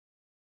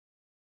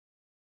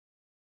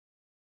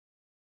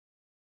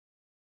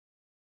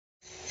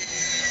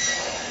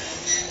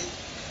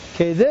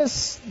Okay,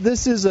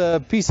 this is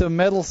a piece of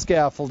metal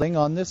scaffolding.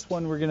 On this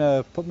one we're going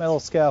to put metal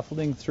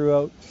scaffolding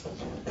throughout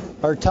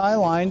our tie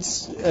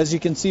lines. As you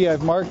can see,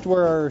 I've marked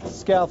where our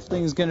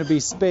scaffolding is going to be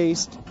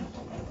spaced.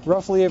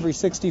 Roughly every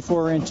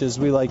 64 inches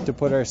we like to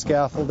put our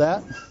scaffold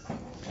at.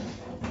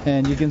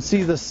 And you can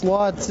see the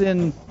slots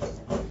in,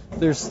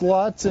 there's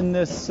slots in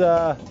this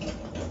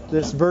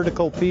this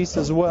vertical piece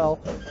as well.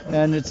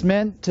 And it's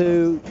meant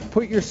to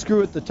put your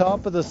screw at the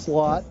top of the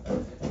slot,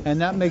 and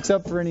that makes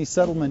up for any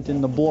settlement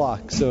in the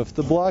block. So if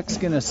the block's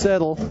going to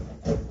settle,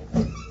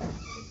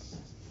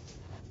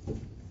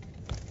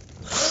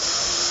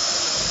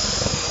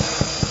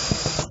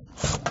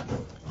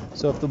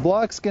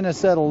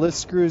 this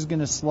screw is going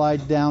to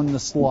slide down the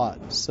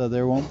slot, so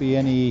there won't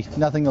be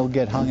nothing will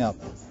get hung up.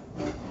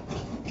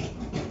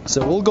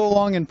 So we'll go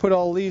along and put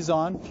all these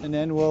on, and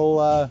then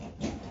we'll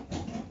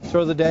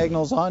throw the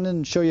diagonals on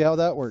and show you how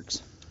that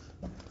works.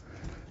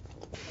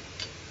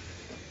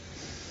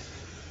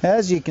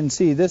 As you can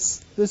see,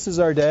 this is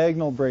our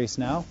diagonal brace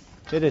now.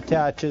 It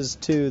attaches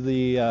to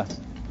the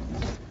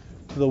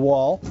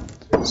wall,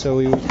 so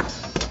we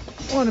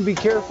want to be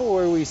careful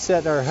where we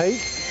set our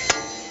height.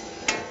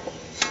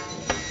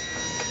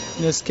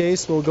 In this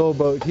case, we'll go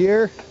about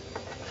here.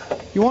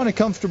 You want a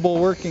comfortable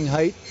working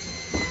height.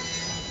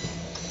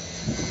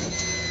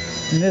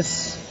 And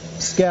this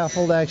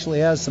scaffold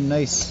actually has some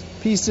nice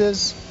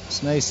pieces.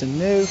 It's nice and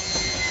new.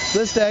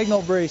 This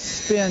diagonal brace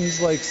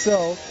spins like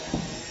so.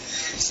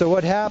 So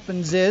what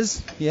happens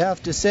is you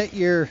have to set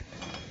your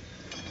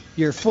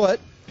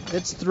foot.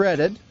 It's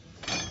threaded.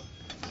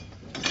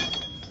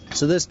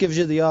 So this gives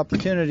you the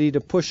opportunity to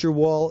push your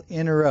wall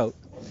in or out.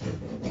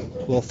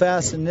 We'll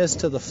fasten this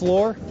to the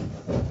floor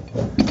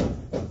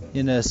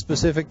in a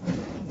specific,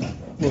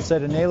 we'll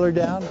set a nailer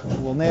down,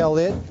 we'll nail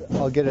it.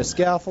 I'll get a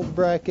scaffold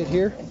bracket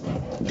here,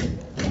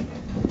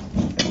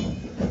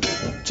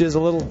 which is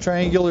a little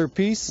triangular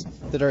piece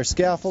that our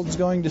scaffold is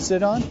going to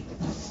sit on.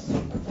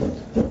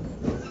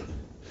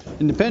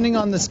 And depending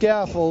on the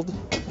scaffold,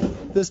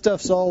 this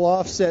stuff's all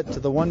offset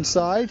to the one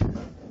side.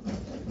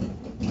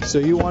 So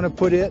you want to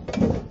put it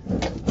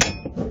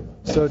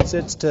so it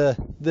sits to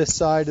this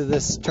side of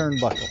this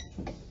turnbuckle.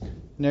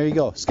 And there you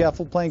go.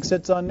 Scaffold plank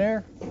sits on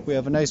there. We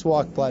have a nice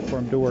walk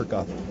platform to work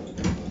off.